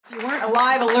You weren't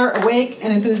alive, alert, awake,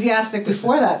 and enthusiastic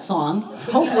before that song.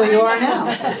 Hopefully you are now.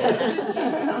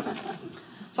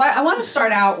 So I want to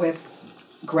start out with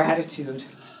gratitude.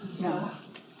 No,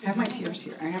 I have my tears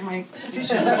here. I have my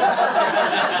tissues here.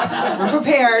 I'm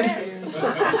prepared.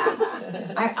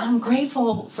 I'm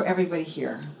grateful for everybody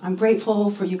here. I'm grateful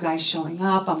for you guys showing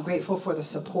up. I'm grateful for the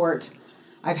support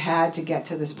I've had to get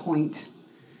to this point.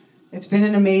 It's been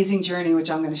an amazing journey, which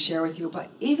I'm going to share with you. But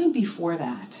even before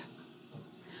that,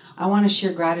 I want to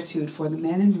share gratitude for the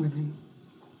men and women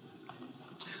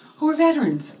who are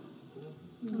veterans,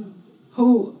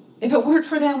 who, if it weren't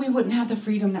for them, we wouldn't have the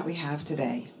freedom that we have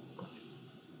today.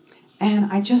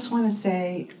 And I just want to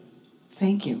say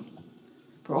thank you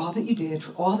for all that you did,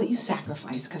 for all that you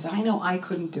sacrificed, because I know I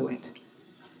couldn't do it.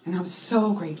 And I'm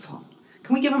so grateful.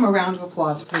 Can we give them a round of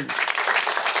applause, please?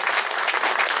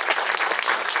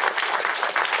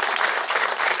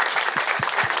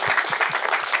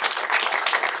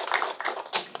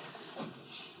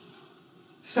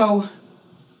 So,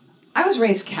 I was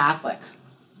raised Catholic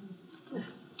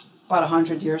about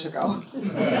 100 years ago.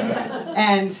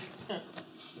 And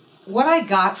what I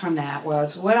got from that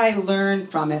was, what I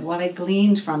learned from it, what I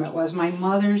gleaned from it was my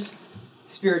mother's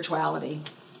spirituality.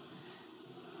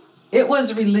 It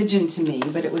was religion to me,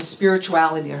 but it was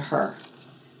spirituality to her.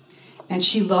 And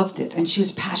she loved it, and she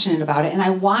was passionate about it. And I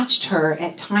watched her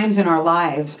at times in our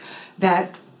lives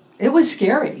that it was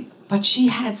scary. But she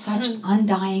had such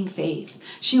undying faith.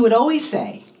 She would always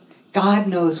say, God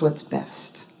knows what's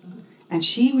best. And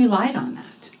she relied on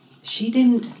that. She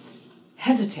didn't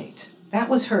hesitate. That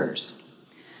was hers.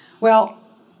 Well,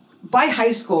 by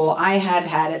high school, I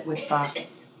had it with the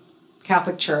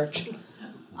Catholic Church.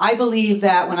 I believed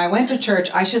that when I went to church,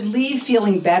 I should leave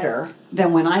feeling better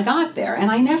than when I got there.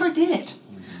 And I never did.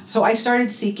 So I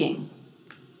started seeking.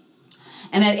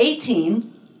 And at 18,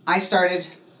 I started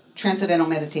transcendental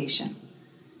meditation.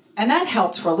 And that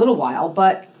helped for a little while,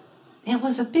 but it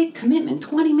was a big commitment,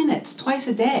 20 minutes, twice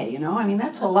a day, you know? I mean,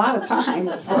 that's a lot of time.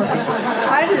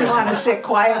 I didn't want to sit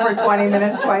quiet for 20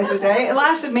 minutes twice a day. It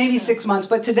lasted maybe 6 months,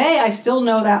 but today I still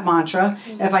know that mantra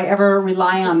if I ever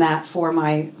rely on that for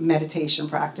my meditation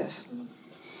practice.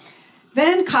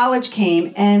 Then college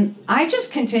came, and I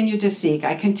just continued to seek.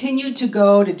 I continued to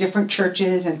go to different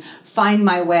churches and find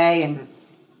my way, and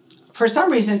for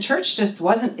some reason, church just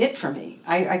wasn't it for me.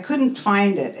 I couldn't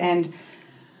find it. And,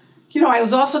 you know, I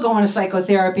was also going to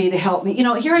psychotherapy to help me. You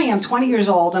know, here I am, 20 years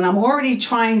old, and I'm already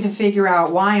trying to figure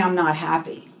out why I'm not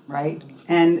happy, right?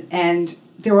 And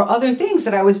there were other things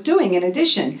that I was doing in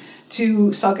addition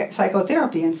to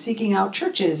psychotherapy and seeking out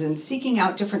churches and seeking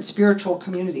out different spiritual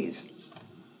communities.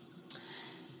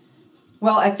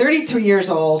 Well, at 33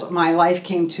 years old, my life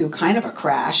came to kind of a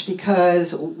crash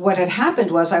because what had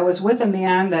happened was I was with a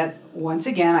man that, once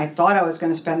again, I thought I was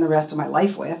going to spend the rest of my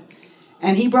life with,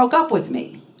 and he broke up with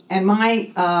me. And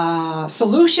my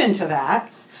solution to that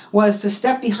was to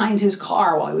step behind his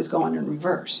car while he was going in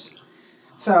reverse.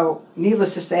 So,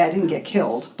 needless to say, I didn't get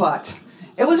killed, but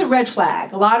it was a red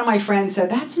flag. A lot of my friends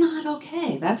said, that's not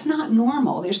okay. That's not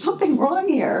normal. There's something wrong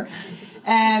here.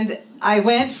 And I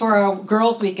went for a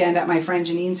girls' weekend at my friend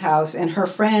Janine's house, and her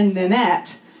friend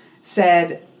Nanette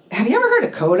said, have you ever heard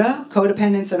of CODA,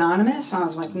 Codependence Anonymous? And I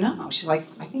was like, no. She's like,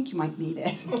 I think you might need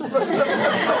it.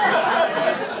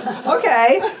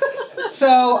 Okay.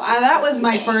 So that was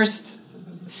my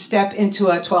first step into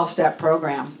a 12-step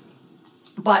program.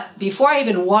 But before I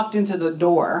even walked into the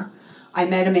door, I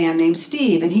met a man named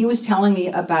Steve, and he was telling me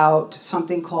about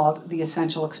something called the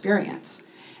Essential Experience.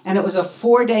 And it was a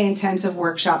 4-day intensive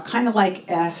workshop, kind of like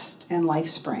EST and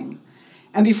LifeSpring.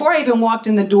 And before I even walked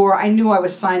in the door, I knew I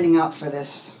was signing up for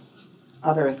this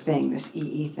other thing, this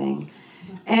EE thing.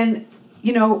 And,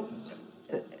 you know,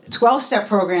 12-step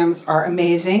programs are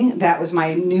amazing. That was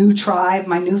my new tribe,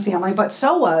 my new family, but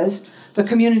so was the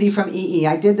community from EE.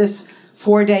 I did this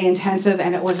 4-day intensive,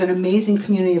 and it was an amazing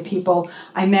community of people.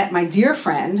 I met my dear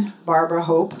friend, Barbara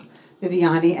Hope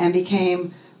Viviani, and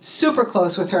became super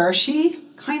close with her. She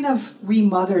kind of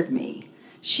remothered me.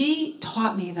 She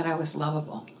taught me that I was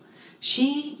lovable.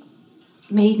 She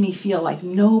made me feel like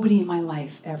nobody in my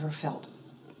life ever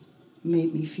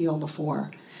made me feel before.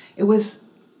 It was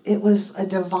a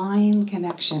divine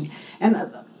connection. And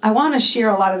I want to share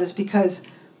a lot of this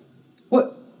because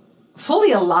what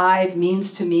fully alive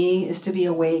means to me is to be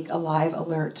awake, alive,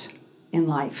 alert in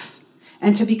life.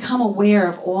 And to become aware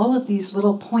of all of these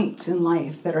little points in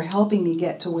life that are helping me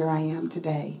get to where I am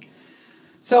today.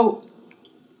 So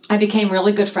I became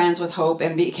really good friends with Hope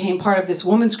and became part of this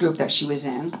women's group that she was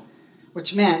in,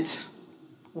 which meant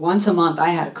once a month I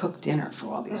had to cook dinner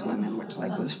for all these women, which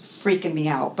like was freaking me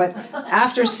out. But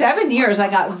after 7 years, I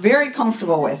got very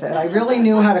comfortable with it. I really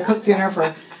knew how to cook dinner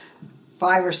for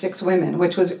 5 or 6 women,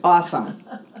 which was awesome.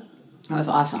 It was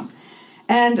awesome.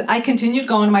 And I continued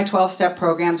going to my 12-step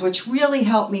programs, which really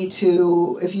helped me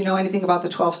to, if you know anything about the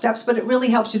 12 steps, but it really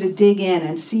helps you to dig in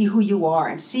and see who you are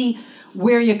and see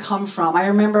where you come from. I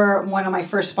remember one of my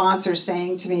first sponsors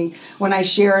saying to me when I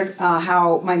shared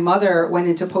how my mother went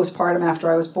into postpartum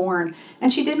after I was born,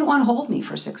 and she didn't want to hold me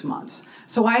for 6 months.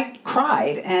 So I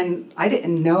cried, and I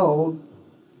didn't know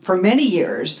for many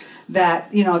years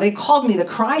that, they called me the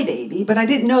crybaby, but I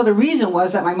didn't know the reason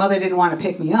was that my mother didn't want to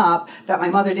pick me up, that my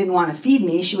mother didn't want to feed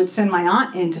me. She would send my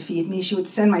aunt in to feed me. She would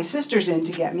send my sisters in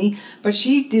to get me, but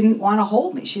she didn't want to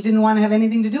hold me. She didn't want to have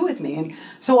anything to do with me. And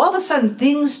so all of a sudden,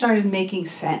 things started making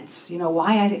sense,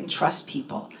 why I didn't trust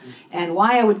people and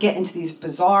why I would get into these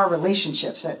bizarre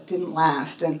relationships that didn't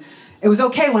last. And it was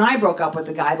okay when I broke up with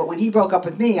the guy, but when he broke up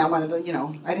with me, I wanted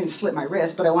to, I didn't slit my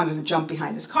wrist, but I wanted to jump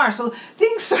behind his car. So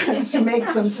things started to make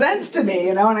some sense to me,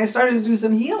 and I started to do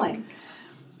some healing.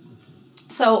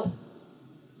 So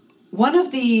one of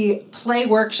the play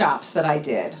workshops that I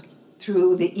did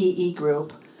through the EE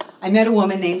group, I met a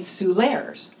woman named Sue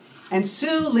Lairs. And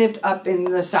Sue lived up in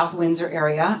the South Windsor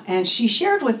area, and she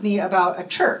shared with me about a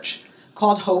church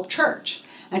called Hope Church.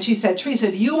 And she said, Teresa,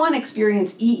 if you want to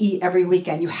experience EE every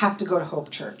weekend, you have to go to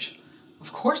Hope Church.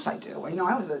 Of course I do.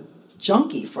 I was a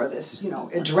junkie for this,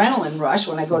 adrenaline rush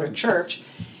when I go to church.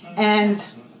 And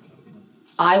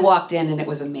I walked in and it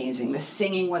was amazing. The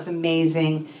singing was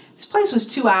amazing. This place was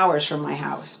 2 hours from my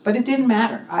house, but it didn't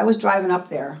matter. I was driving up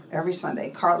there every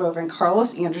Sunday. Reverend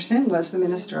Carlos Anderson was the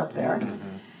minister up there.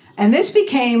 And this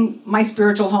became my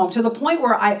spiritual home to the point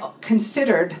where I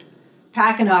considered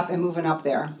packing up and moving up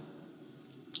there.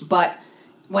 But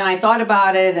when I thought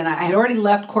about it, and I had already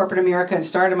left corporate America and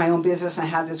started my own business, and I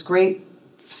had this great,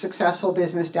 successful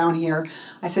business down here,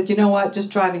 I said, you know what,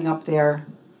 just driving up there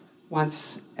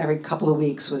once every couple of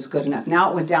weeks was good enough.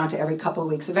 Now it went down to every couple of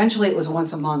weeks. Eventually it was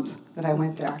once a month that I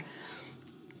went there.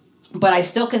 But I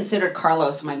still considered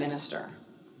Carlos my minister.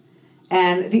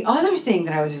 And the other thing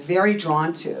that I was very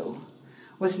drawn to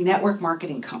was network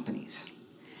marketing companies.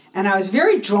 And I was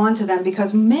very drawn to them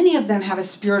because many of them have a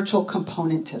spiritual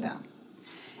component to them.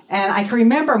 And I can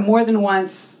remember more than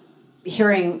once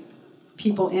hearing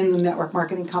people in the network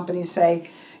marketing companies say,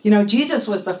 Jesus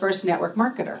was the first network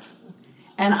marketer.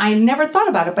 And I never thought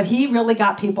about it, but he really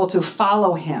got people to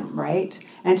follow him, right?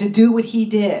 And to do what he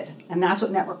did. And that's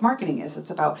what network marketing is.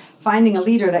 It's about finding a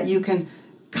leader that you can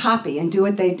copy and do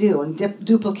what they do and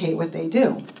duplicate what they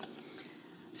do.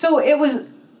 So it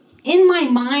was in my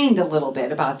mind a little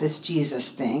bit about this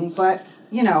Jesus thing, but,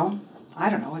 I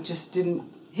don't know, it just didn't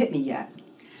hit me yet.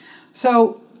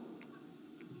 So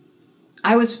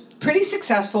I was pretty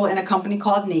successful in a company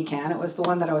called Nikan. It was the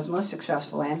one that I was most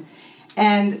successful in.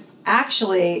 And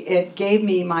actually, it gave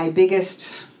me my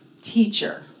biggest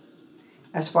teacher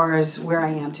as far as where I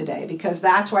am today, because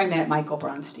that's where I met Michael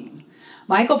Bronstein.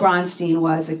 Michael Bronstein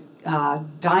was a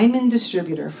diamond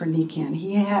distributor for Nikan.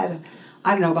 He had,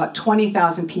 about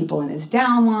 20,000 people in his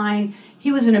downline.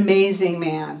 He was an amazing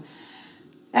man.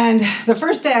 And the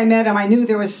first day I met him, I knew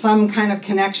there was some kind of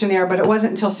connection there, but it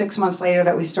wasn't until 6 months later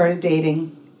that we started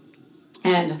dating.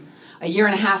 And a year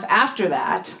and a half after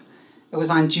that, it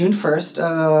was on June 1st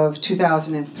of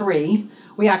 2003,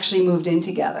 we actually moved in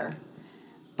together.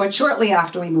 But shortly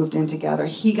after we moved in together,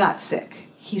 he got sick.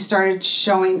 He started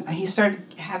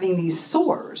having these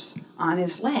sores on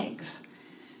his legs.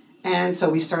 And so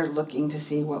we started looking to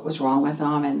see what was wrong with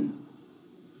him, and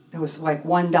it was like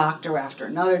one doctor after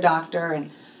another doctor. And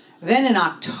then in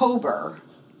October,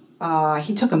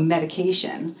 he took a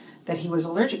medication that he was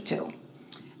allergic to.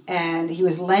 And he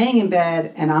was laying in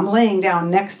bed, and I'm laying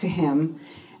down next to him,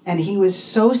 and he was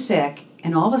so sick,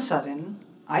 and all of a sudden,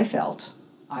 I felt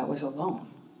I was alone.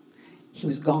 He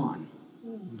was gone.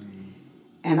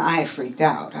 And I freaked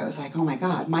out. I was like, oh my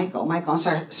God, Michael.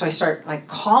 So I start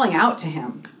calling out to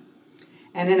him.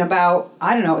 And in about,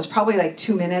 it was probably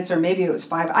 2 minutes, or maybe it was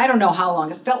 5. I don't know how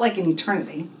long. It felt like an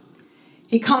eternity.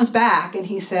 He comes back and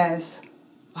he says,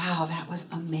 wow, that was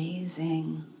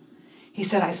amazing. He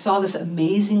said, I saw this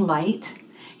amazing light.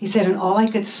 He said, and all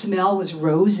I could smell was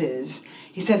roses.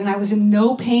 He said, and I was in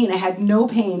no pain. I had no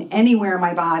pain anywhere in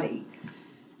my body.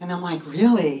 And I'm like,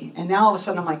 really? And now all of a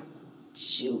sudden I'm like,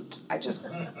 shoot, I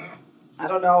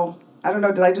don't know,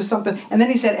 did I do something? And then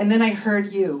he said, and then I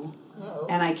heard you,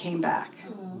 and I came back.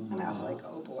 And I was like,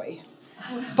 oh boy.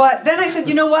 But then I said,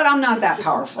 you know what? I'm not that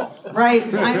powerful, right?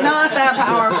 I'm not that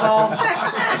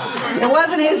powerful. It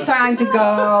wasn't his time to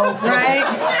go, right?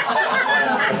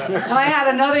 And I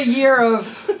had another year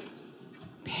of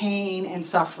pain and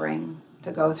suffering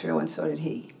to go through, and so did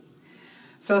he.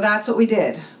 So that's what we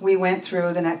did. We went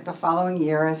through the following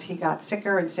year as he got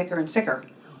sicker and sicker and sicker.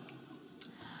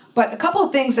 But a couple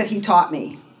of things that he taught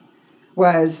me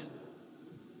was,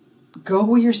 go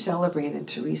where you're celebrated,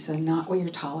 Teresa, not where you're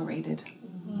tolerated.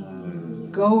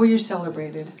 Go where you're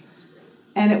celebrated.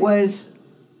 And it was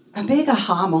a big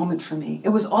aha moment for me. It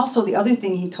was also, the other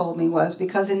thing he told me was,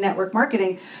 because in network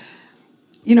marketing,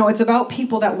 it's about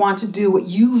people that want to do what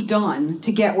you've done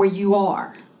to get where you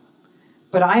are.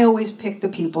 But I always picked the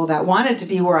people that wanted to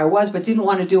be where I was but didn't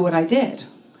want to do what I did.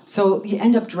 So you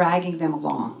end up dragging them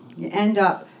along. You end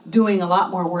up doing a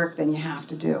lot more work than you have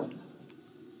to do.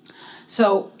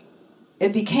 So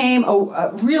it became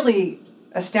a really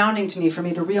astounding to me for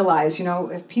me to realize,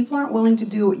 if people aren't willing to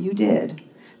do what you did,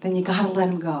 then you got to let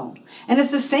them go. And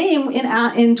it's the same in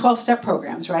 12-step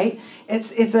programs, right?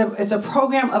 It's a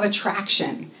program of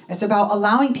attraction. It's about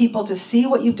allowing people to see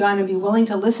what you've done and be willing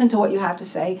to listen to what you have to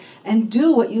say and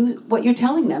do what you're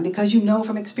telling them, because you know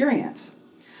from experience.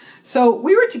 So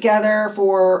we were together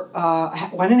for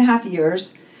 1.5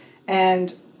 years,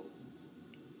 and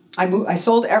I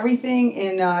sold everything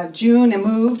in June and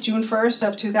moved June 1st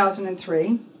of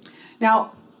 2003.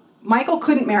 Now, Michael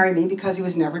couldn't marry me because he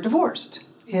was never divorced.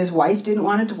 His wife didn't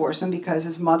want to divorce him because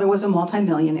his mother was a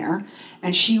multimillionaire,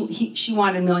 and she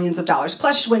wanted millions of dollars.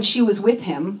 Plus, when she was with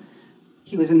him,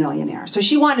 he was a millionaire. So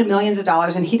she wanted millions of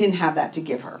dollars, and he didn't have that to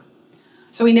give her.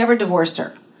 So he never divorced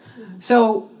her.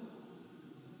 So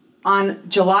on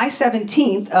July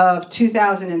 17th of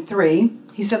 2003,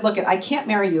 he said, look, I can't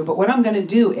marry you, but what I'm going to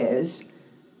do is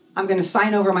I'm going to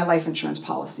sign over my life insurance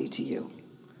policy to you,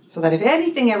 so that if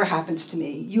anything ever happens to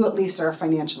me, you at least are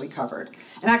financially covered.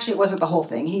 And actually, it wasn't the whole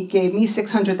thing. He gave me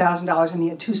 $600,000, and he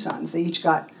had 2 sons. They each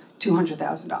got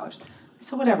 $200,000. I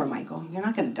said, whatever, Michael. You're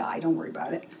not going to die. Don't worry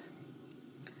about it.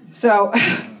 So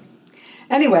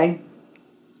anyway,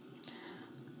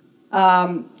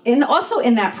 also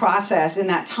in that process, in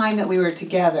that time that we were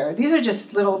together, these are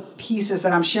just little pieces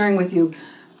that I'm sharing with you,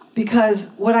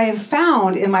 because what I have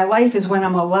found in my life is when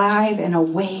I'm alive and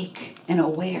awake and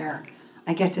aware,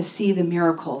 I get to see the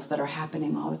miracles that are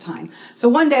happening all the time. So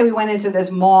one day we went into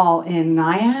this mall in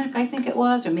Nyack, I think it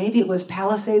was, or maybe it was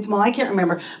Palisades Mall, I can't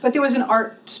remember, but there was an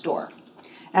art store.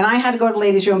 And I had to go to the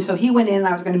ladies' room, so he went in and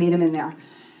I was going to meet him in there.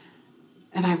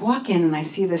 And I walk in and I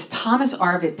see this Thomas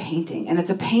Arvid painting, and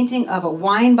it's a painting of a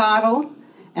wine bottle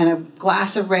and a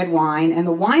glass of red wine, and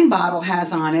the wine bottle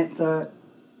has on it the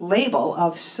label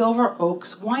of Silver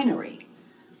Oaks Winery.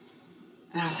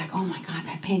 And I was like, oh my God,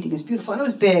 that painting is beautiful. And it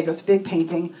was big. It was a big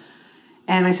painting.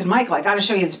 And I said, Michael, I got to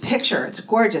show you this picture. It's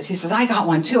gorgeous. He says, I got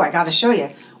one too. I got to show you.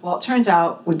 Well, it turns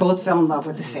out we both fell in love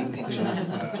with the same picture.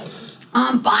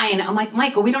 I'm buying it. I'm like,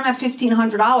 Michael, we don't have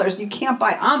 $1,500. You can't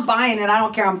buy it. I'm buying it. I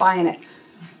don't care. I'm buying it.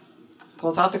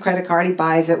 Pulls out the credit card. He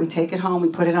buys it. We take it home. We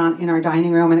put it on in our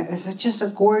dining room. And it's just a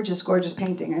gorgeous, gorgeous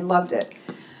painting. I loved it.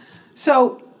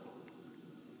 So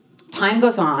time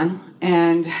goes on,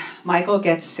 and Michael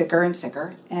gets sicker and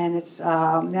sicker, and it's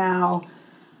now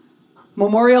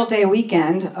Memorial Day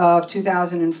weekend of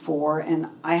 2004, and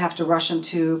I have to rush him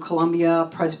to Columbia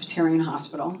Presbyterian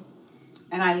Hospital,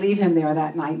 and I leave him there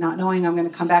that night, not knowing I'm going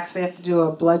to come back because they have to do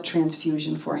a blood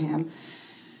transfusion for him.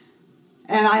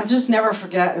 And I'll just never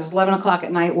forget, it was 11 o'clock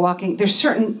at night walking. There's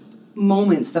certain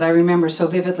moments that I remember so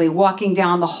vividly, walking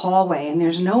down the hallway, and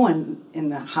there's no one in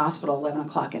the hospital 11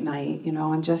 o'clock at night,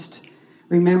 and just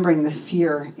remembering the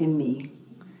fear in me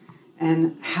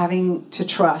and having to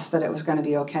trust that it was going to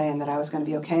be okay and that I was going to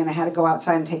be okay. And I had to go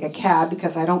outside and take a cab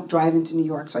because I don't drive into New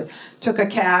York. So I took a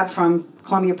cab from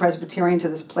Columbia Presbyterian to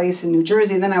this place in New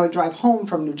Jersey, and then I would drive home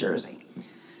from New Jersey.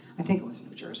 I think it was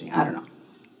New Jersey. I don't know.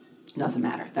 It doesn't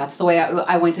matter. That's the way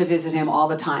I went to visit him all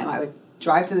the time. I would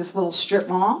drive to this little strip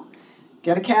mall,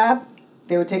 get a cab.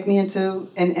 They would take me into,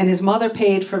 and his mother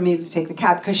paid for me to take the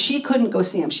cab because she couldn't go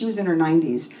see him. She was in her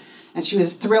 90s, and she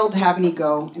was thrilled to have me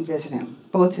go and visit him.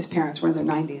 Both his parents were in their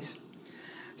 90s.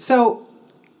 So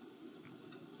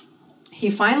he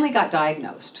finally got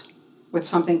diagnosed with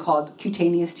something called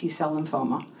cutaneous T-cell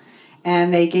lymphoma,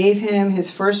 and they gave him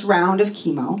his first round of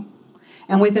chemo,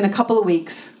 and within a couple of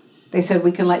weeks, they said,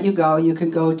 we can let you go. You can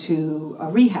go to a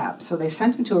rehab. So they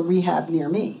sent him to a rehab near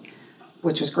me,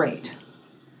 which was great.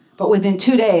 But within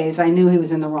 2 days, I knew he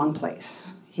was in the wrong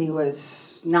place. He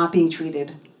was not being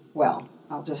treated well.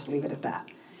 I'll just leave it at that.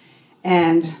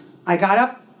 And I got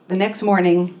up the next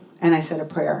morning, and I said a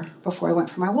prayer before I went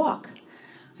for my walk.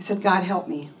 I said, God, help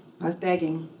me. I was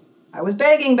begging. I was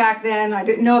begging back then. I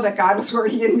didn't know that God was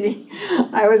already in me.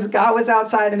 God was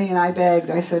outside of me, and I begged.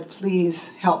 I said,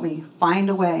 please help me find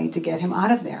a way to get him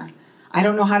out of there. I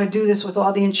don't know how to do this with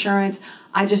all the insurance.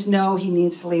 I just know he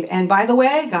needs to leave. And by the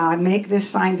way, God, make this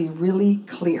sign be really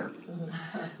clear.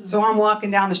 So I'm walking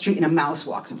down the street, and a mouse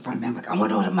walks in front of me. I'm like, I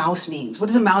wonder what a mouse means. What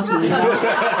does a mouse mean? What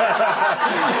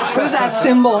does that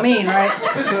symbol mean, right?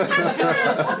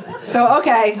 So,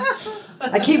 okay,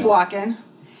 I keep walking.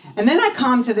 And then I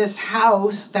come to this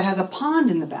house that has a pond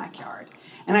in the backyard.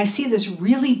 And I see this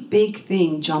really big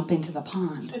thing jump into the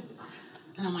pond.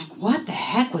 And I'm like, what the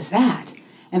heck was that?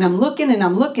 And I'm looking and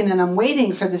I'm looking and I'm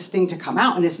waiting for this thing to come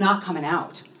out, and it's not coming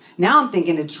out. Now I'm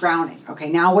thinking it's drowning. Okay,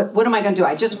 now what am I going to do?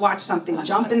 I just watched something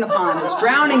jump in the pond. It's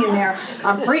drowning in there.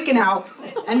 I'm freaking out.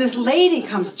 And this lady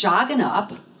comes jogging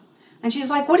up, and she's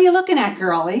like, what are you looking at,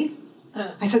 girlie?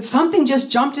 I said, something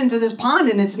just jumped into this pond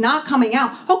and it's not coming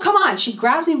out. Oh, come on. She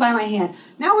grabs me by my hand.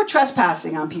 Now we're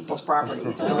trespassing on people's property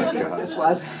to go see what this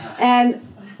was. And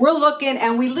we're looking,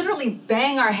 and we literally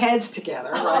bang our heads together,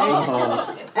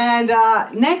 right? And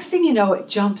next thing you know, it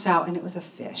jumps out, and it was a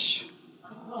fish.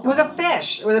 It was a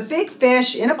fish. It was a big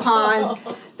fish in a pond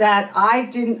that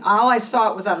all I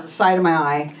saw it was out of the side of my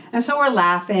eye. And so we're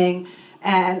laughing,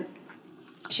 and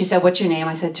she said, what's your name?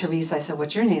 I said, Teresa. I said,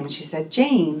 what's your name? And she said,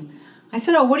 Jane. I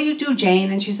said, oh, what do you do,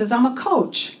 Jane? And she says, I'm a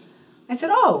coach. I said,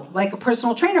 oh, like a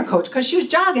personal trainer coach, because she was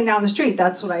jogging down the street.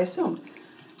 That's what I assumed.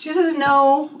 She says,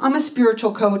 no, I'm a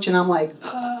spiritual coach. And I'm like,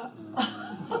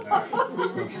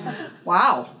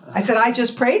 wow. I said, I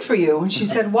just prayed for you. And she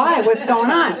said, why? What's going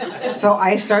on? So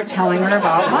I start telling her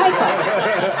about Michael,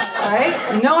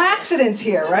 right? No accidents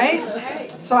here, right?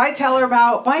 So I tell her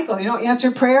about Michael,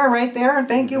 answered prayer right there.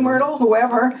 Thank you, Myrtle,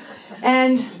 whoever.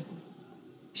 And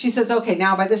she says, okay,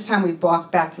 now by this time we've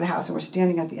walked back to the house and we're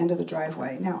standing at the end of the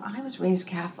driveway. Now, I was raised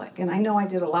Catholic, and I know I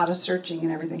did a lot of searching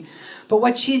and everything. But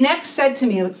what she next said to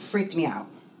me freaked me out.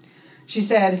 She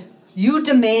said, you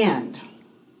demand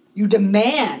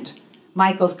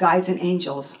Michael's guides and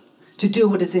angels to do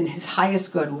what is in his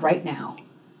highest good right now.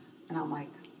 And I'm like,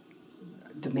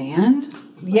 demand?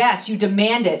 Yes, you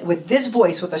demand it with this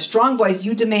voice, with a strong voice,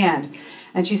 you demand.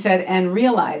 And she said, and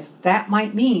realize that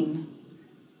might mean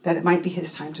that it might be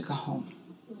his time to go home.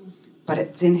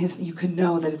 But you can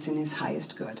know that it's in his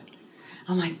highest good.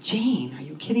 I'm like, Jane, are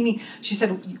you kidding me? She said,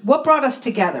 what brought us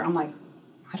together? I'm like,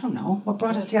 I don't know. What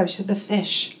brought us together? She said, the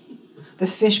fish. The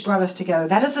fish brought us together.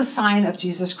 That is a sign of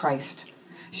Jesus Christ.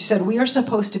 She said, we are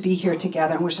supposed to be here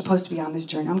together, and we're supposed to be on this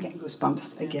journey. I'm getting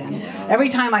goosebumps again. Every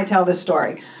time I tell this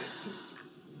story.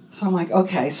 So I'm like,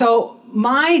 okay. So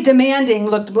my demanding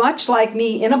looked much like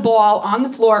me in a ball on the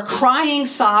floor, crying,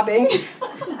 sobbing.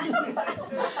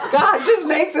 God, just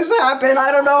make this happen.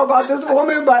 I don't know about this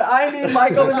woman, but I need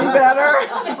Michael to be better.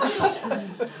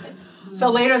 So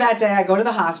later that day, I go to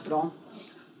the hospital,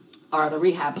 or the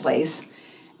rehab place,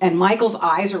 and Michael's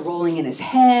eyes are rolling in his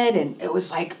head, and it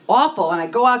was like awful. And I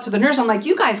go out to the nurse. I'm like,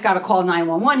 you guys got to call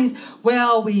 911.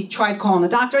 We tried calling the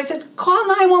doctor. I said, call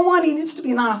 911. He needs to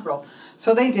be in the hospital.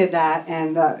 So they did that,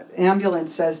 and the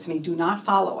ambulance says to me, do not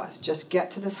follow us. Just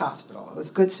get to this hospital. It was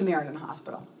Good Samaritan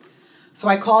Hospital. So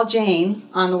I call Jane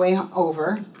on the way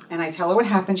over, and I tell her what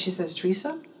happened. She says,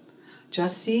 Teresa,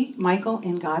 just see Michael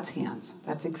in God's hands.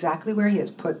 That's exactly where he is.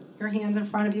 Put your hands in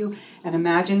front of you and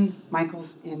imagine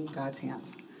Michael's in God's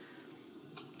hands.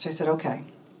 So I said, okay.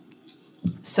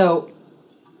 So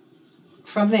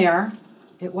from there,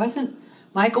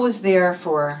 Michael was there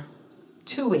for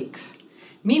 2 weeks.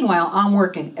 Meanwhile, I'm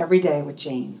working every day with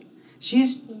Jane.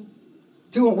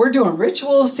 We're doing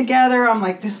rituals together. I'm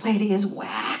like, this lady is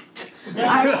whacked.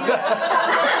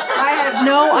 I had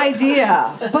no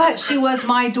idea. But she was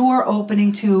my door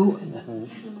opening to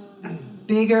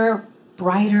bigger,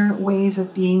 brighter ways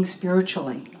of being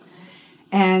spiritually.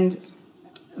 And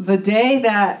the day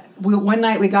that one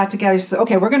night we got together, she said,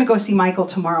 okay, we're going to go see Michael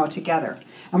tomorrow together.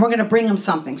 And we're going to bring him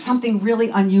something really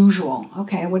unusual.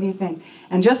 Okay, what do you think?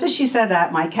 And just as she said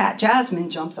that, my cat Jasmine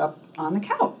jumps up on the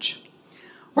couch.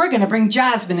 We're going to bring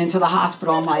Jasmine into the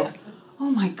hospital. I'm like, oh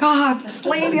my God, this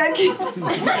lady, I can't.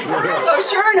 So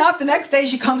sure enough, the next day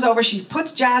she comes over, she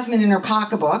puts Jasmine in her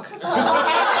pocketbook.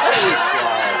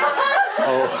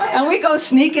 And we go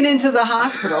sneaking into the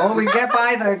hospital. We get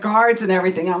by the guards and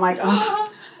everything. I'm like, oh.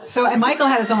 And Michael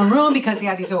had his own room because he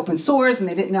had these open sores and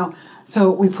they didn't know.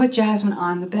 So we put Jasmine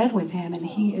on the bed with him, and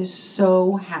he is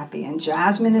so happy. And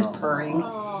Jasmine is purring.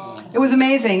 It was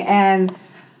amazing. And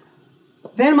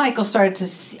then Michael started to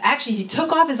see, actually, he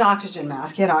took off his oxygen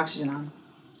mask. He had oxygen on.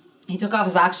 He took off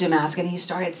his oxygen mask, and he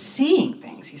started seeing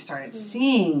things. He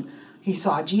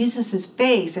saw Jesus'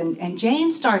 face. And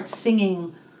Jane starts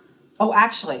singing. Oh,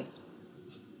 actually,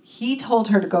 he told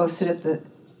her to go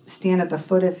stand at the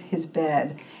foot of his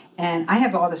bed. And I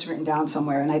have all this written down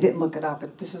somewhere, and I didn't look it up,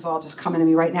 but this is all just coming to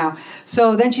me right now.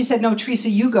 So then she said, no, Teresa,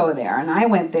 you go there. And I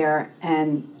went there,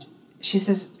 and she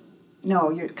says,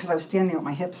 no, because I was standing there with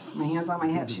my hands on my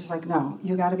hips. She's like, no,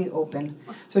 you got to be open.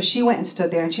 So she went and stood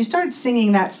there, and she started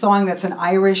singing that song that's an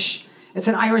Irish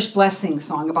blessing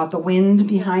song about the wind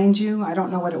behind you. I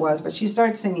don't know what it was, but she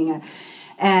started singing it.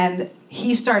 And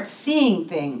he starts seeing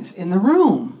things in the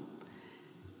room.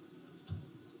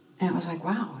 And I was like,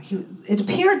 wow. It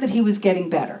appeared that he was getting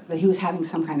better, that he was having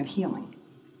some kind of healing.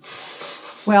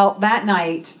 Well, that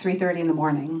night, 3:30 in the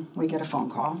morning, we get a phone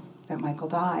call that Michael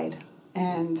died.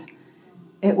 And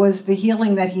it was the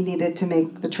healing that he needed to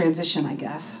make the transition, I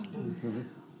guess. Mm-hmm.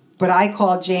 But I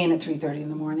called Jane at 3:30 in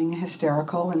the morning,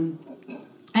 hysterical. And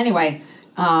anyway,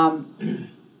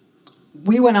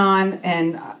 we went on,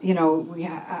 and,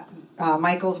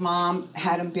 Michael's mom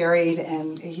had him buried,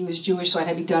 and he was Jewish, so it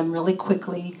had to be done really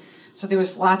quickly. So there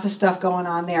was lots of stuff going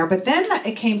on there. But then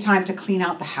it came time to clean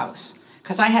out the house,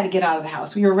 because I had to get out of the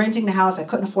house. We were renting the house. I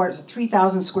couldn't afford it. It was a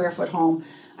 3,000 square foot home.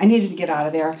 I needed to get out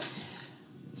of there.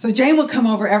 So Jane would come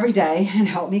over every day and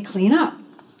help me clean up.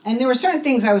 And there were certain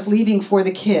things I was leaving for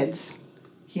the kids.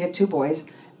 He had 2 boys.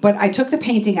 But I took the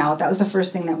painting out. That was the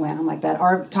first thing that went. I'm like,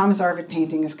 that Thomas Arvid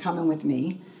painting is coming with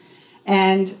me.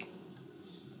 And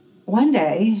one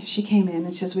day, she came in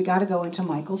and she says, we got to go into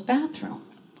Michael's bathroom.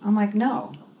 I'm like,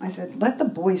 no. I said, let the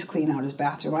boys clean out his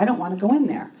bathroom. I don't want to go in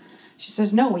there. She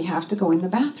says, no, we have to go in the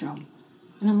bathroom.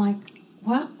 And I'm like,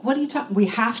 what? What are you talking? We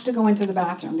have to go into the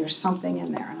bathroom. There's something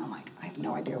in there. And I'm like, I have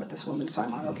no idea what this woman's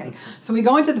talking about. Okay. So we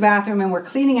go into the bathroom, and we're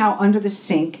cleaning out under the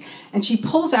sink. And she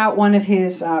pulls out one of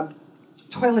his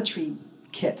toiletry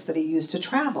kits that he used to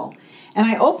travel. And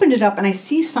I opened it up, and I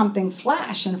see something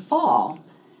flash and fall.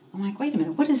 I'm like, wait a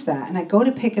minute, what is that? And I go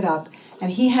to pick it up, and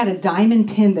he had a diamond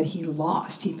pin that he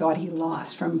lost. He thought he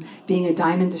lost from being a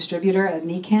diamond distributor at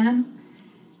Nikan.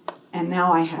 And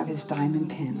now I have his diamond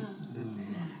pin.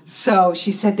 So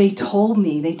she said, they told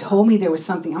me there was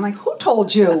something. I'm like, who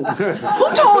told you?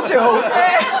 Who told you?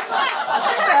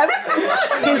 She said,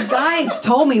 his guides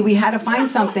told me we had to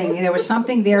find something. There was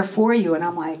something there for you. And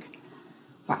I'm like,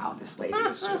 wow, this lady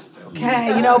is just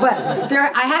okay, but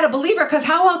I had to believe her, because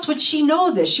how else would she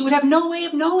know this? She would have no way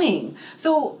of knowing.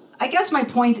 So I guess my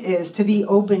point is to be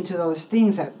open to those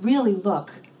things that really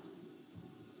look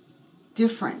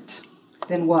different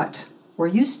than what we're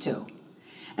used to.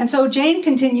 And so Jane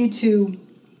continued to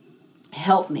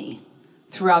help me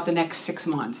throughout the next 6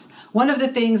 months. One of the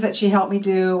things that she helped me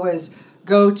do was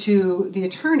go to the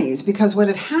attorneys, because what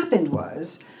had happened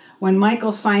was, when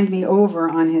Michael signed me over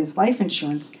on his life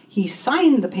insurance, he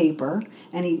signed the paper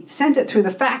and he sent it through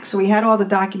the fax, so he had all the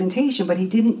documentation, but he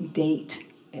didn't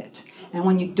date it. And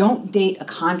when you don't date a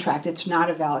contract, it's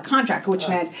not a valid contract, which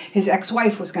meant his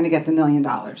ex-wife was going to get the $1 million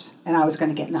and I was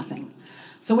going to get nothing.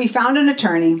 So we found an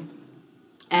attorney,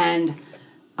 and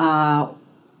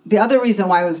the other reason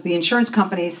why was the insurance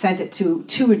company sent it to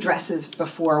 2 addresses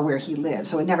before where he lived,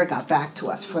 so it never got back to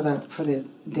us for the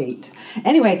date.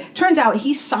 Anyway, turns out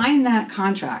he signed that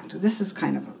contract. This is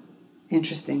kind of an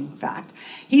interesting fact.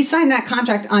 He signed that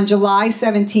contract on July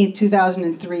 17th,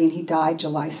 2003, and he died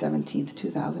July 17th,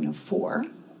 2004,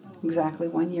 exactly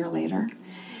 1 year later.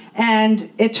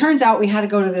 And it turns out we had to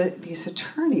go to these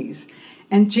attorneys.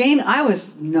 And Jane, I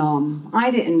was numb.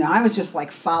 I didn't know. I was just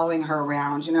like following her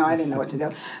around. I didn't know what to do.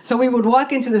 So we would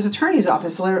walk into this attorney's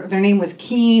office. Their name was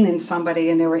Keene and somebody,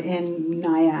 and they were in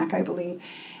Nyack, I believe.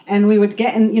 And we would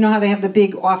get in, how they have the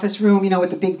big office room, with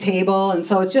the big table. And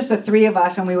so it's just the 3 of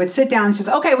us, and we would sit down, and she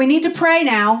says, okay, we need to pray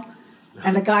now.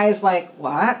 And the guy is like,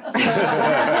 what? And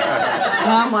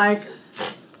I'm like,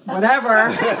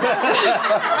 whatever.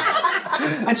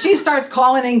 And she starts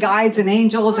calling in guides and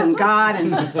angels and God,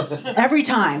 and every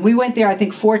time we went there, I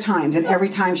think 4 times, and every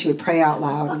time she would pray out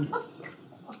loud. And,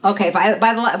 okay,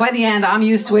 by the end, I'm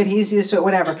used to it, he's used to it,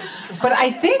 whatever. But I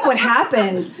think what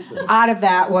happened out of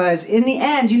that was, in the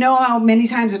end, you know how many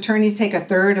times attorneys take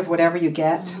 1/3 of whatever you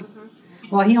get?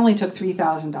 Well, he only took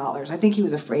 $3,000. I think he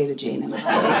was afraid of Jane and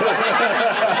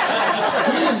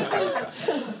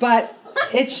But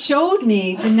it showed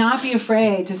me to not be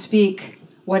afraid to speak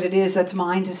what it is that's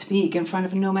mine to speak in front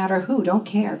of no matter who. Don't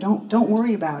care. Don't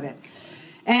worry about it.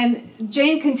 And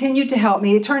Jane continued to help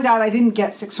me. It turned out I didn't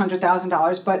get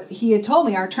 $600,000, but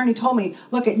our attorney told me,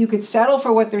 look, you could settle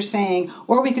for what they're saying,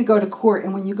 or we could go to court.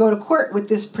 And when you go to court with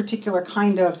this particular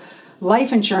kind of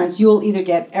life insurance, you'll either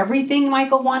get everything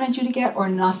Michael wanted you to get or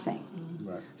nothing.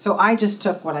 Right. So I just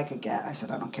took what I could get. I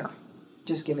said, I don't care.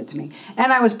 Just give it to me.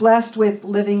 And I was blessed with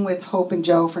living with Hope and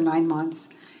Joe for 9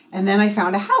 months. And then I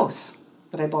found a house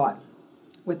that I bought.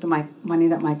 with the money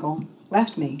that Michael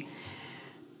left me.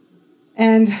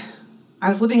 And I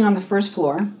was living on the first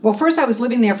floor. Well, first I was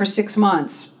living there for 6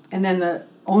 months, and then the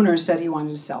owner said he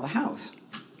wanted to sell the house.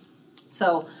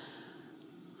 So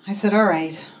I said, all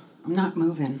right, I'm not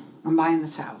moving. I'm buying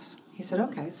this house. He said,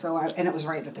 okay. And it was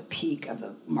right at the peak of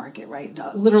the market, right?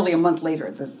 Literally a month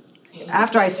later,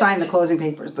 after I signed the closing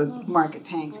papers, the market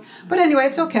tanked. But anyway,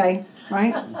 it's okay,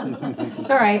 right? It's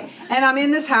all right. And I'm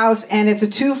in this house, and it's a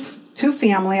two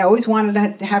family. I always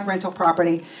wanted to have rental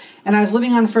property. And I was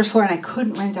living on the first floor, and I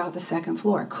couldn't rent out the second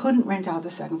floor.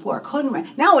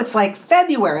 Now it's like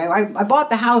February. I bought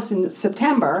the house in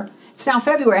September. It's now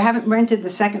February. I haven't rented the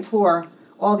second floor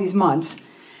all these months.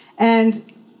 And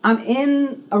I'm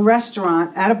in a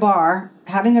restaurant at a bar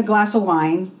having a glass of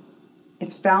wine.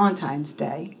 It's Valentine's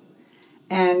Day.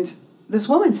 And this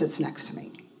woman sits next to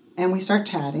me. And we start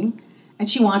chatting. And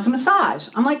she wants a massage.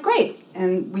 I'm like, great.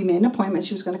 And we made an appointment.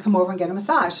 She was going to come over and get a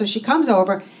massage. So she comes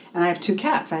over, and I have 2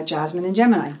 cats. I have Jasmine and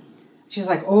Gemini. She's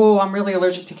like, oh, I'm really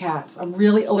allergic to cats. I'm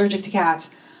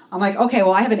like, okay,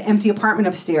 well, I have an empty apartment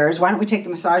upstairs. Why don't we take the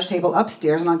massage table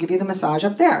upstairs, and I'll give you the massage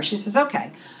up there. She says,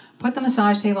 okay. Put the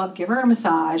massage table up, give her a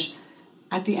massage.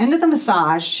 At the end of the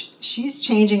massage, she's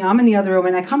changing. I'm in the other room,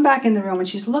 and I come back in the room, and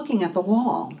she's looking at the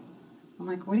wall. I'm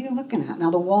like, what are you looking at?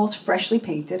 Now, the wall's freshly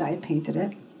painted. I had painted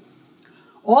it.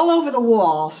 All over the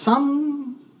wall,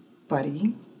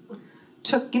 somebody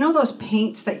took, those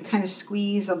paints that you kind of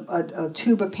squeeze a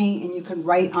tube of paint and you can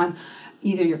write on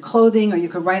either your clothing or you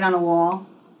could write on a wall.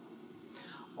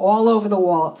 All over the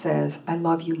wall it says, I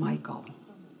love you, Michael.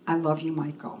 I love you,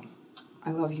 Michael. I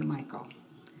love you, Michael.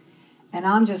 And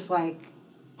I'm just like,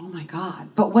 oh my God.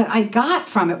 But what I got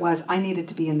from it was I needed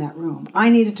to be in that room. I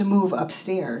needed to move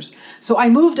upstairs. So I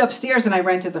moved upstairs and I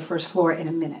rented the first floor in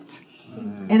a minute.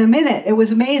 It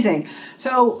was amazing.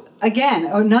 So again,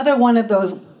 another one of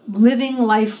those living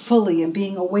life fully and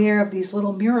being aware of these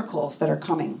little miracles that are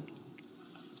coming.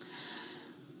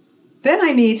 Then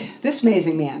I meet this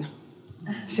amazing man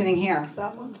sitting here.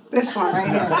 That one? This one right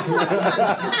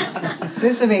here.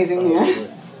 This amazing man.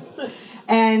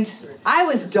 And I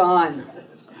was done.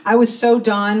 I was so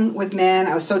done with men.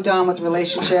 I was so done with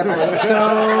relationship. I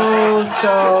was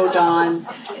so done.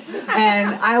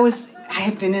 And I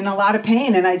had been in a lot of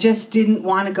pain, and I just didn't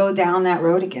want to go down that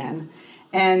road again.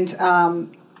 And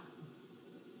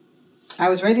I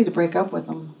was ready to break up with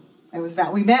him.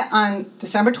 We met on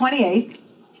December 28th,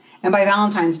 and by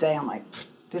Valentine's Day, I'm like,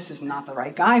 this is not the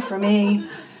right guy for me.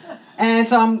 And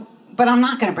so but I'm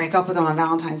not going to break up with him on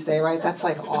Valentine's Day, right? That's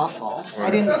like awful. I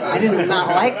did not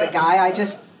like the guy. I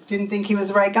just didn't think he was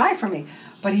the right guy for me.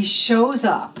 But he shows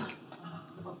up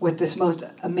with this most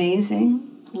amazing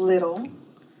little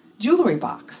jewelry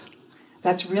box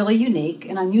that's really unique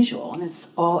and unusual, and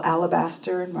it's all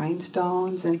alabaster and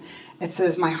rhinestones, and it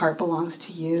says my heart belongs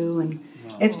to you, and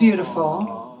it's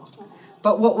beautiful.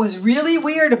 But what was really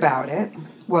weird about it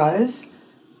was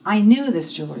I knew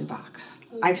this jewelry box.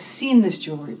 I've seen this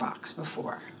jewelry box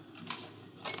before.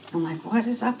 I'm like, what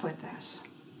is up with this?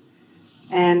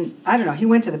 And I don't know, he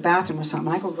went to the bathroom or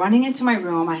something. I go running into my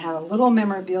room. I have a little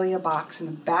memorabilia box in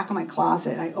the back of my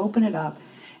closet. I open it up.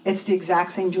 It's the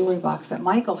exact same jewelry box that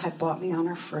Michael had bought me on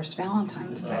our first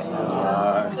Valentine's Day.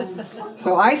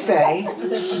 So I say,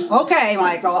 okay,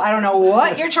 Michael, I don't know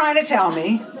what you're trying to tell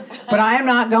me, but I am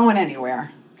not going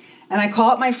anywhere. And I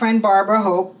call up my friend Barbara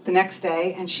Hope the next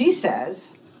day, and she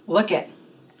says, look it,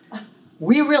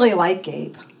 we really like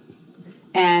Gabe,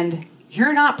 and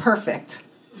you're not perfect.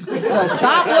 So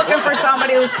stop looking for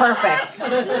somebody who's perfect.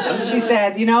 She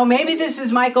said, maybe this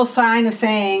is Michael's sign of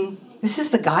saying, this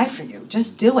is the guy for you.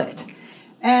 Just do it.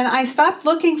 And I stopped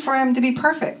looking for him to be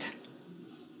perfect.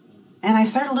 And I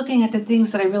started looking at the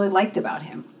things that I really liked about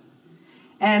him.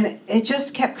 And it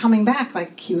just kept coming back,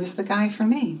 like he was the guy for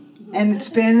me. And it's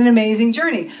been an amazing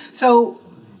journey. So,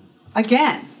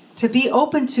 again, to be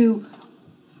open to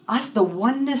us, the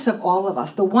oneness of all of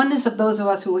us, the oneness of those of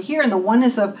us who are here, and the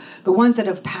oneness of the ones that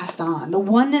have passed on, the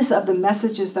oneness of the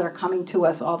messages that are coming to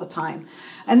us all the time.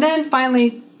 And then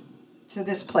finally, to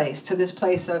this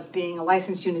place of being a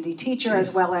licensed Unity teacher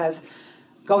as well as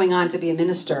going on to be a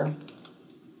minister.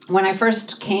 When I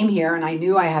first came here, and I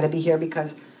knew I had to be here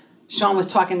because Sean was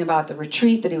talking about the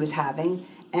retreat that he was having,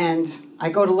 and I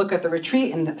go to look at the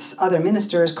retreat, and this other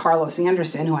minister is Carlos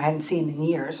Anderson, who I hadn't seen in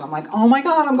years. So I'm like, oh my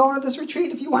God, I'm going to this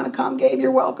retreat. If you want to come, Gabe,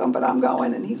 you're welcome, but I'm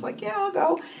going. And he's like, yeah, I'll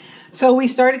go. So we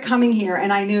started coming here,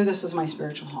 and I knew this was my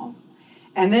spiritual home.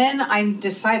 And then I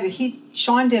decided,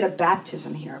 Sean did a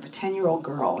baptism here of a 10-year-old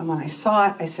girl. And when I saw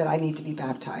it, I said, I need to be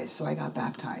baptized. So I got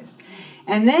baptized.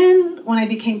 And then when I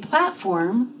became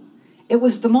platform, it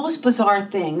was the most bizarre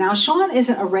thing. Now, Sean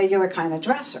isn't a regular kind of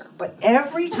dresser, but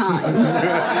every time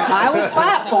I was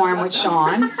platform with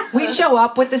Sean, we'd show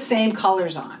up with the same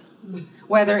colors on.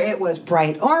 Whether it was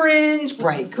bright orange,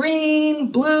 bright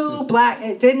green, blue, black,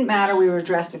 it didn't matter. We were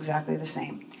dressed exactly the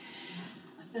same.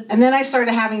 And then I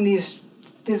started having these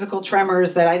physical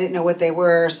tremors that I didn't know what they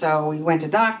were, so we went to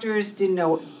doctors, didn't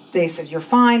know. They said, you're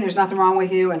fine, there's nothing wrong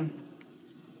with you. And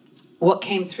what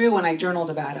came through when I journaled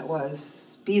about it was,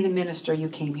 be the minister you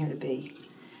came here to be.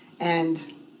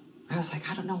 And I was like,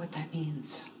 I don't know what that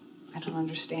means. I don't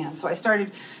understand. So I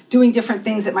started doing different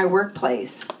things at my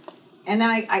workplace. And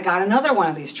then I got another one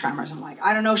of these tremors. I'm like,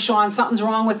 I don't know, Sean, something's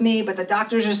wrong with me, but the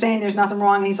doctors are saying there's nothing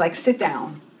wrong. And he's like, sit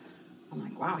down. I'm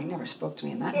like, wow, he never spoke to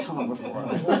me in that tone before.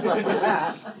 Like, what's up with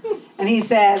that? And he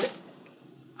said,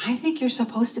 I think you're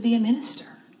supposed to be a minister.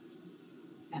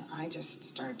 And I just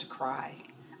started to cry.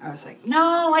 I was like,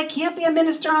 no, I can't be a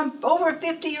minister. I'm over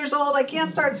 50 years old. I can't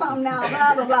start something now,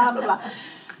 blah, blah, blah, blah, blah.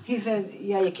 He said,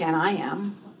 yeah, you can. I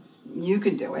am. You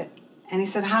can do it. And he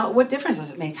said, what difference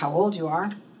does it make how old you are?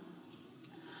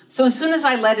 So as soon as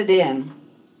I let it in,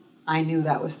 I knew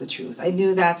that was the truth. I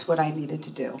knew that's what I needed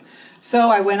to do. So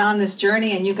I went on this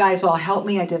journey, and you guys all helped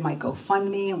me. I did my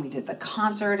GoFundMe, and we did the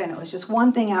concert, and it was just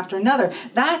one thing after another.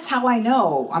 That's how I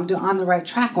know I'm on the right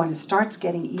track, when it starts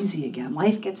getting easy again.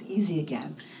 Life gets easy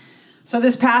again. So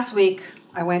this past week,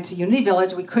 I went to Unity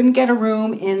Village. We couldn't get a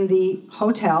room in the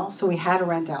hotel, so we had to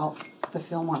rent out the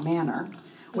Fillmore Manor,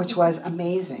 which was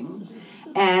amazing.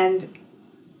 And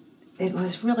it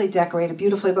was really decorated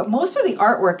beautifully, but most of the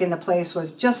artwork in the place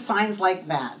was just signs like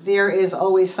that. There is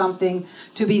always something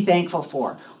to be thankful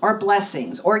for, or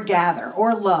blessings, or gather,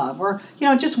 or love, or,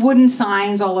 just wooden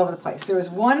signs all over the place. There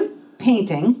was one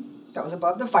painting that was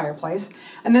above the fireplace,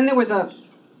 and then there was a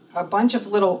bunch of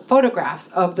little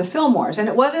photographs of the Fillmores. And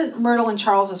it wasn't Myrtle and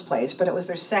Charles's place, but it was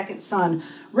their second son,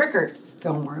 Rickard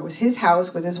Fillmore. It was his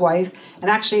house with his wife, and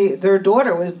actually their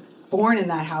daughter was born in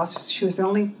that house. She was the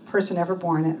only person ever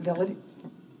born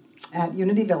at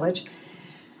Unity Village.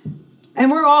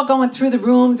 And we're all going through the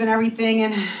rooms and everything,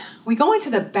 and we go into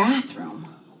the bathroom,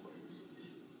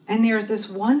 and there's this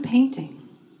one painting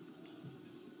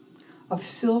of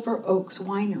Silver Oaks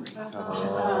Winery.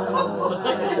 Oh,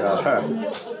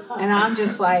 and I'm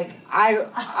just like,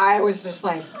 I was just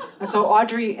like, and so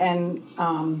Audrey and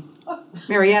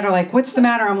Mariette are like, what's the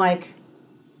matter? I'm like,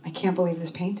 I can't believe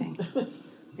this painting.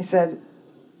 I said,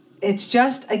 it's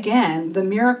just, again, the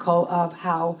miracle of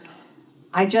how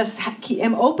I just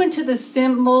am open to the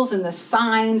symbols and the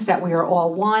signs that we are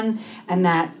all one, and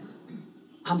that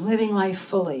I'm living life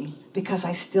fully because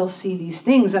I still see these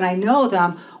things, and I know that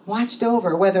I'm watched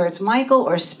over, whether it's Michael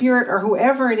or Spirit or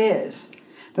whoever it is,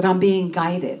 that I'm being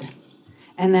guided.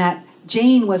 And that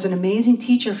Jane was an amazing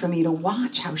teacher for me to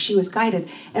watch how she was guided.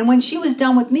 And when she was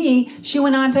done with me, she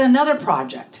went on to another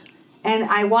project. And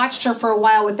I watched her for a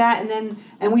while with that,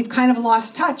 and we've kind of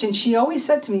lost touch. And she always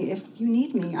said to me, if you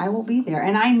need me, I will be there.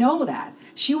 And I know that.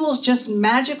 She will just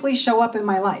magically show up in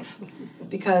my life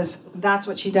because that's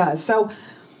what she does. So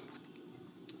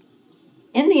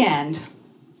in the end,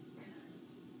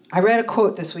 I read a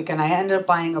quote this week, and I ended up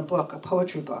buying a book, a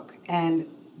poetry book. And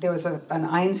there was an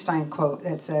Einstein quote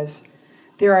that says,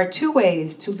 there are two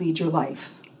ways to lead your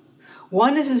life.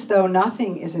 One is as though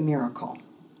nothing is a miracle.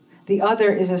 The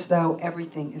other is as though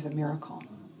everything is a miracle.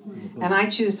 And I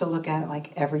choose to look at it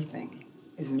like everything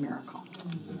is a miracle.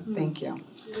 Thank you.